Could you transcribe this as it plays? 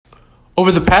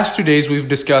Over the past 2 days, we've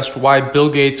discussed why Bill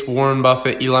Gates, Warren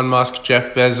Buffett, Elon Musk,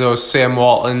 Jeff Bezos, Sam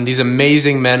Walton, these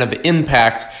amazing men of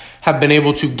impact, have been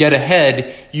able to get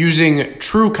ahead using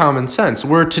true common sense,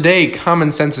 where today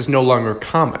common sense is no longer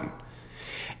common.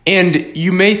 And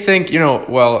you may think,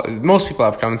 most people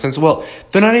have common sense. Well,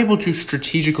 they're not able to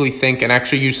strategically think and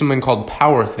actually use something called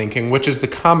power thinking, which is the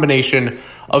combination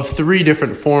of three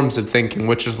different forms of thinking,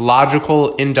 which is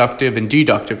logical, inductive, and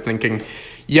deductive thinking.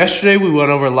 Yesterday, we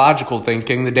went over logical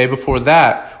thinking. The day before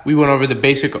that, we went over the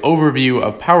basic overview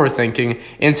of power thinking.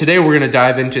 And today, we're going to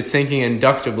dive into thinking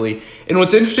inductively. And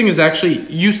what's interesting is actually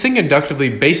you think inductively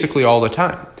basically all the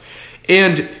time.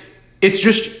 And it's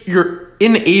just you're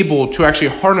unable to actually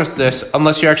harness this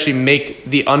unless you actually make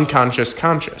the unconscious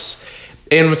conscious.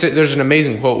 And there's an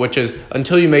amazing quote, which is,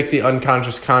 until you make the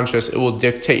unconscious conscious, it will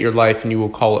dictate your life and you will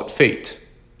call it fate.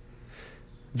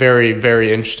 Very,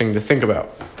 very interesting to think about.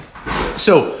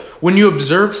 So when you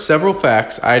observe several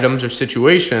facts, items, or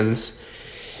situations,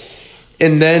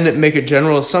 and then make a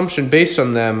general assumption based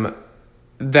on them,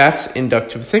 that's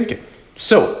inductive thinking.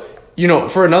 So,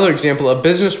 for another example, a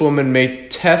businesswoman may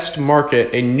test market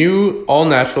a new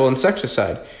all-natural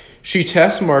insecticide. She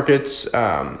test markets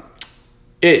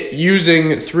it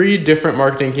using 3 different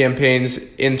marketing campaigns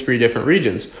in 3 different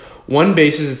regions. One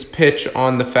bases its pitch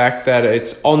on the fact that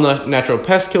it's all-natural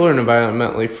pest killer and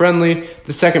environmentally friendly.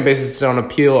 The second bases it on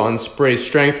appeal on spray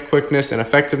strength, quickness, and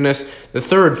effectiveness. The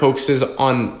third focuses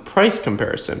on price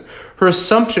comparison. Her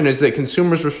assumption is that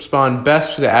consumers respond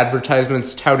best to the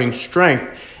advertisements touting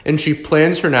strength, and she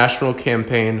plans her national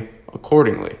campaign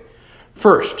accordingly.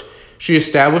 First, she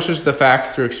establishes the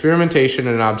facts through experimentation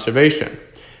and observation.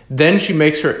 Then she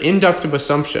makes her inductive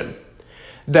assumption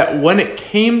that when it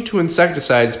came to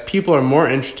insecticides, people are more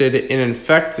interested in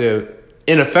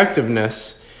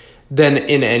effectiveness than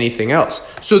in anything else.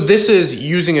 So this is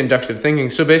using inductive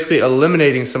thinking. So basically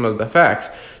eliminating some of the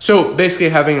facts. So basically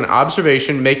having an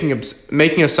observation,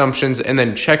 making assumptions, and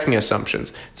then checking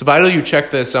assumptions. It's vital you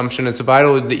check the assumption. It's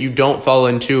vital that you don't fall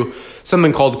into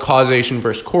something called causation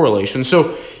versus correlation.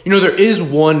 So, there is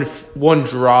one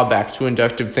drawback to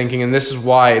inductive thinking, and this is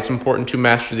why it's important to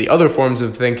master the other forms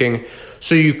of thinking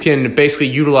so you can basically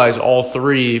utilize all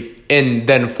 3 and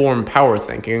then form power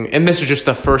thinking. And this is just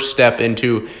the first step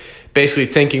into basically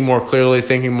thinking more clearly,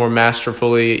 thinking more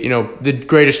masterfully. The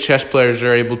greatest chess players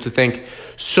are able to think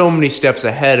so many steps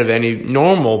ahead of any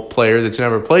normal player that's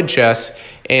never played chess.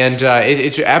 And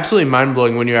it's absolutely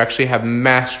mind-blowing when you actually have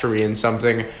mastery in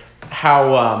something,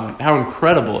 how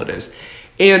incredible it is.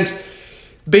 And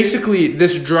basically,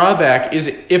 this drawback is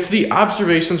if the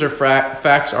observations or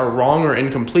facts are wrong or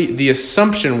incomplete, the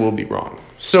assumption will be wrong.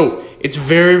 So it's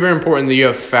very, very important that you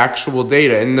have factual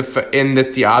data and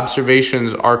that the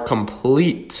observations are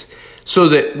complete so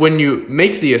that when you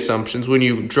make the assumptions, when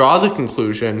you draw the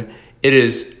conclusion, it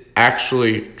is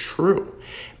actually true.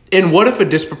 And what if a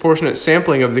disproportionate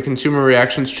sampling of the consumer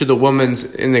reactions to the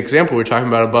woman's, in the example we're talking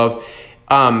about above,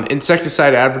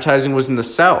 insecticide advertising was in the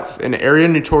South, an area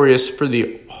notorious for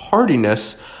the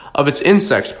hardiness of its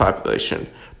insect population?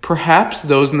 Perhaps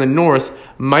those in the North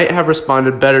might have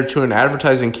responded better to an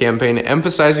advertising campaign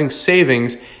emphasizing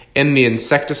savings and the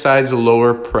insecticide's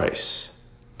lower price.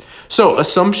 So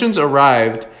assumptions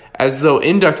arrived as though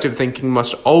inductive thinking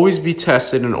must always be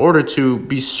tested in order to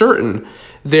be certain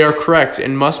they are correct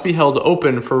and must be held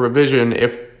open for revision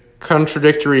if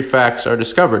contradictory facts are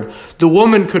discovered. The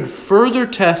woman could further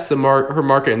test her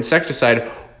market insecticide,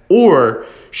 or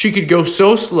she could go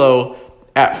so slow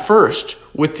at first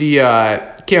with the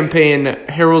campaign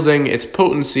heralding its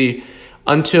potency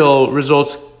until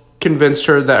results convinced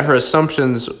her that her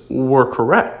assumptions were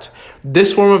correct.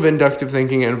 This form of inductive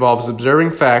thinking involves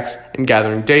observing facts and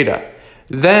gathering data,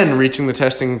 then reaching the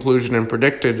testing conclusion and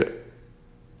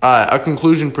a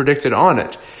conclusion predicted on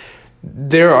it.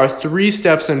 There are 3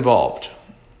 steps involved.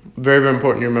 Very, very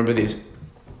important you remember these.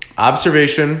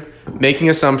 Observation, making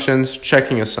assumptions,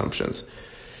 checking assumptions.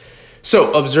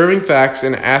 So observing facts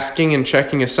and asking and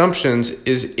checking assumptions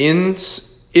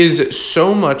is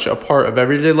so much a part of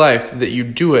everyday life that you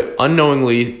do it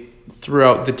unknowingly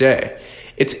throughout the day.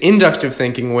 It's inductive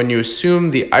thinking when you assume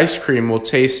the ice cream will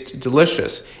taste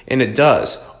delicious, and it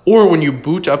does. Or when you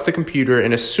boot up the computer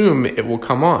and assume it will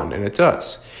come on, and it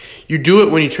does. You do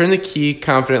it when you turn the key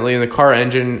confidently in the car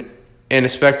engine and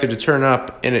expect it to turn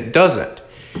up, and it doesn't.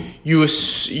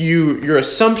 Your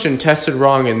assumption tested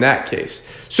wrong in that case.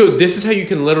 So this is how you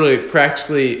can literally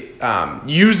practically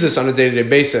use this on a day-to-day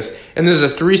basis. And this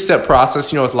is a 3-step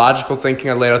process. With logical thinking,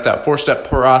 I laid out that 4-step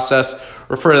process.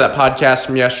 Refer to that podcast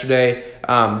from yesterday.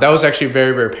 That was actually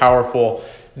very, very powerful.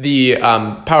 the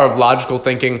power of logical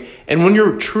thinking. And when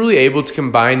you're truly able to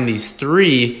combine these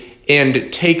three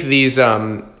and take these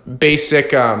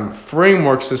basic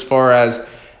frameworks as far as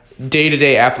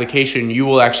day-to-day application, you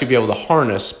will actually be able to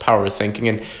harness power thinking.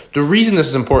 And the reason this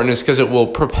is important is because it will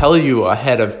propel you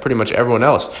ahead of pretty much everyone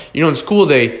else. In school,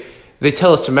 they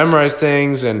tell us to memorize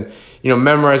things and,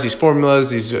 memorize these formulas,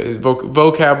 these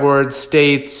vocab words,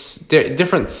 states,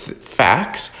 different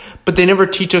facts, but they never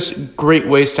teach us great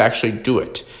ways to actually do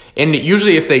it. And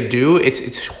usually if they do,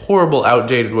 it's horrible,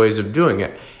 outdated ways of doing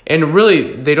it. And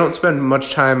really, they don't spend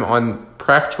much time on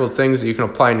practical things that you can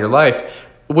apply in your life.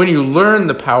 When you learn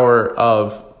the power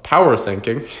of power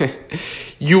thinking,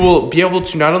 you will be able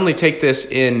to not only take this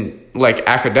in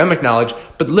academic knowledge,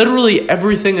 but literally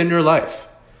everything in your life.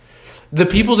 The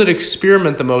people that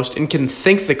experiment the most and can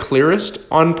think the clearest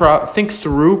think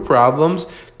through problems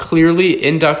clearly,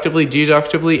 inductively,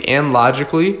 deductively, and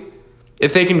logically,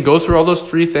 if they can go through all those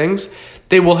three things,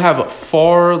 they will have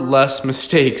far less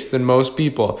mistakes than most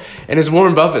people. And as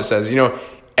Warren Buffett says,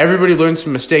 everybody learns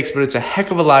from mistakes, but it's a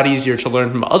heck of a lot easier to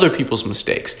learn from other people's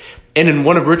mistakes. And in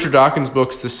one of Richard Dawkins'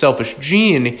 books, The Selfish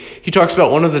Gene, he talks about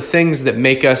one of the things that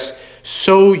make us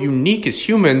so unique as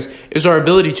humans is our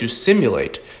ability to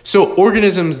simulate. So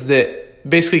organisms that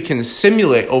basically can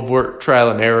simulate overt trial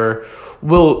and error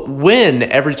will win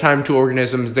every time to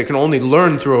organisms that can only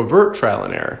learn through overt trial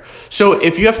and error. So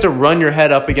if you have to run your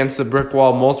head up against the brick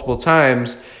wall multiple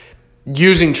times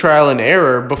using trial and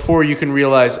error before you can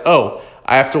realize,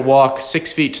 I have to walk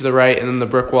 6 feet to the right and then the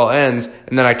brick wall ends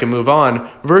and then I can move on,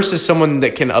 versus someone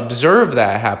that can observe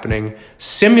that happening,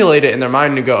 simulate it in their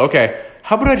mind and go, okay,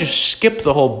 how about I just skip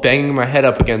the whole banging my head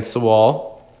up against the wall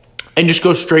and just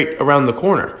go straight around the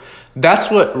corner?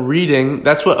 That's what reading,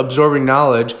 that's what absorbing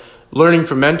knowledge, learning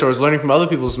from mentors, learning from other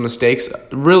people's mistakes,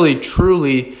 really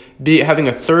truly having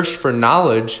a thirst for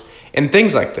knowledge and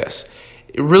things like this.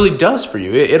 It really does for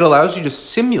you. It allows you to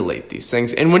simulate these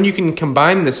things. And when you can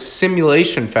combine the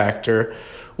simulation factor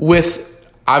with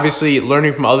obviously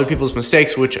learning from other people's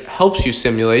mistakes, which helps you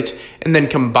simulate, and then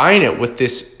combine it with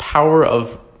this power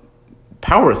of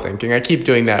power thinking. I keep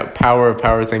doing that, power of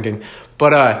power thinking.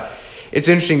 But it's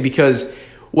interesting because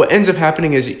what ends up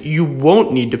happening is you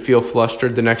won't need to feel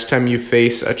flustered the next time you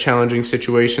face a challenging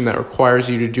situation that requires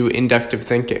you to do inductive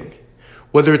thinking.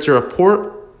 Whether it's a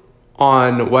report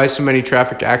on why so many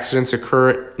traffic accidents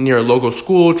occur near a local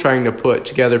school, trying to put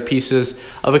together pieces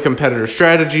of a competitor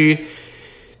strategy,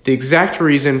 the exact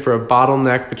reason for a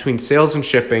bottleneck between sales and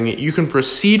shipping, you can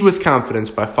proceed with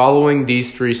confidence by following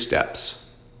these 3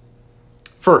 steps.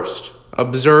 First,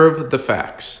 observe the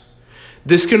facts.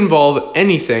 This can involve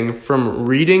anything from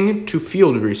reading to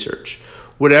field research,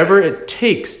 whatever it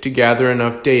takes to gather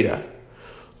enough data.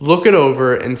 Look it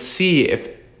over and see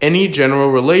if any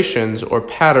general relations or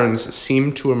patterns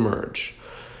seem to emerge.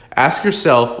 Ask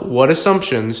yourself what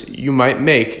assumptions you might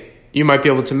be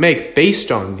able to make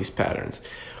based on these patterns.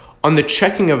 On the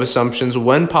checking of assumptions,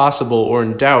 when possible or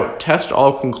in doubt, test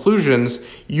all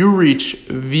conclusions you reach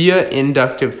via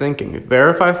inductive thinking.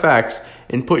 Verify facts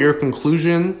and put your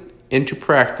conclusion into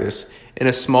practice in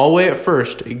a small way at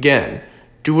first. Again,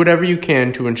 do whatever you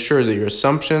can to ensure that your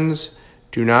assumptions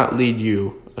do not lead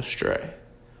you astray.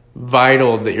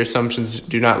 Vital that your assumptions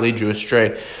do not lead you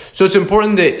astray. So it's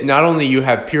important that not only you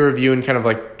have peer review and kind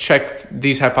of check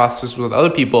these hypotheses with other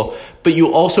people, but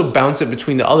you also bounce it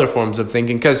between the other forms of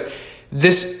thinking, because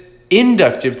this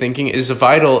inductive thinking is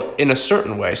vital in a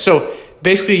certain way. So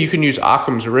basically you can use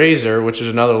Occam's razor, which is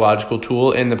another logical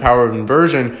tool, in the power of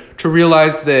inversion to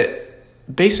realize that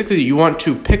basically you want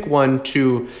to pick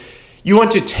you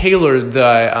want to tailor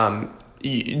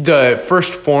the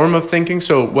first form of thinking,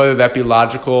 so whether that be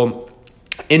logical,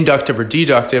 inductive, or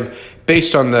deductive,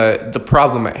 based on the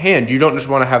problem at hand. You don't just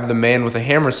want to have the man with a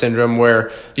hammer syndrome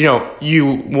where,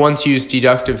 you once used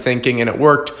deductive thinking and it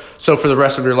worked, so for the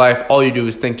rest of your life, all you do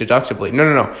is think deductively.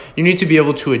 No. You need to be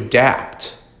able to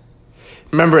adapt.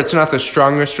 Remember, it's not the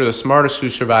strongest or the smartest who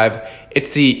survive.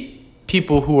 It's the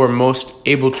people who are most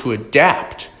able to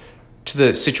adapt to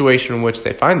the situation in which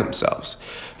they find themselves.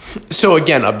 So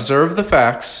again, observe the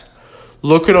facts,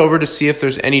 look it over to see if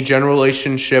there's any general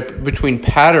relationship between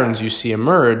patterns you see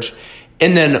emerge,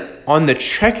 and then on the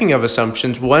checking of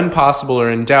assumptions, when possible or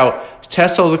in doubt,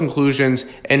 test all the conclusions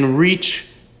and reach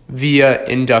via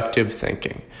inductive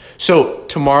thinking. So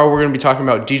tomorrow we're going to be talking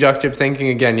about deductive thinking.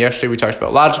 Again, yesterday we talked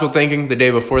about logical thinking. The day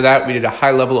before that, we did a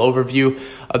high-level overview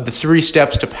of the 3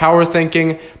 steps to power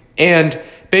thinking, and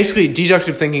basically,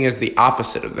 deductive thinking is the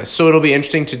opposite of this. So it'll be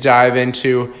interesting to dive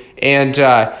into. And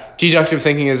deductive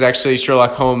thinking is actually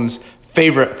Sherlock Holmes'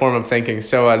 favorite form of thinking.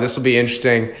 So this will be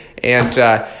interesting. And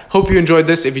hope you enjoyed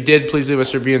this. If you did, please leave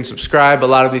us a review and subscribe. A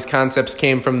lot of these concepts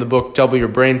came from the book Double Your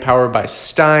Brain Power by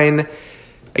Stein.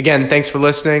 Again, thanks for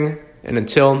listening, and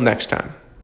until next time.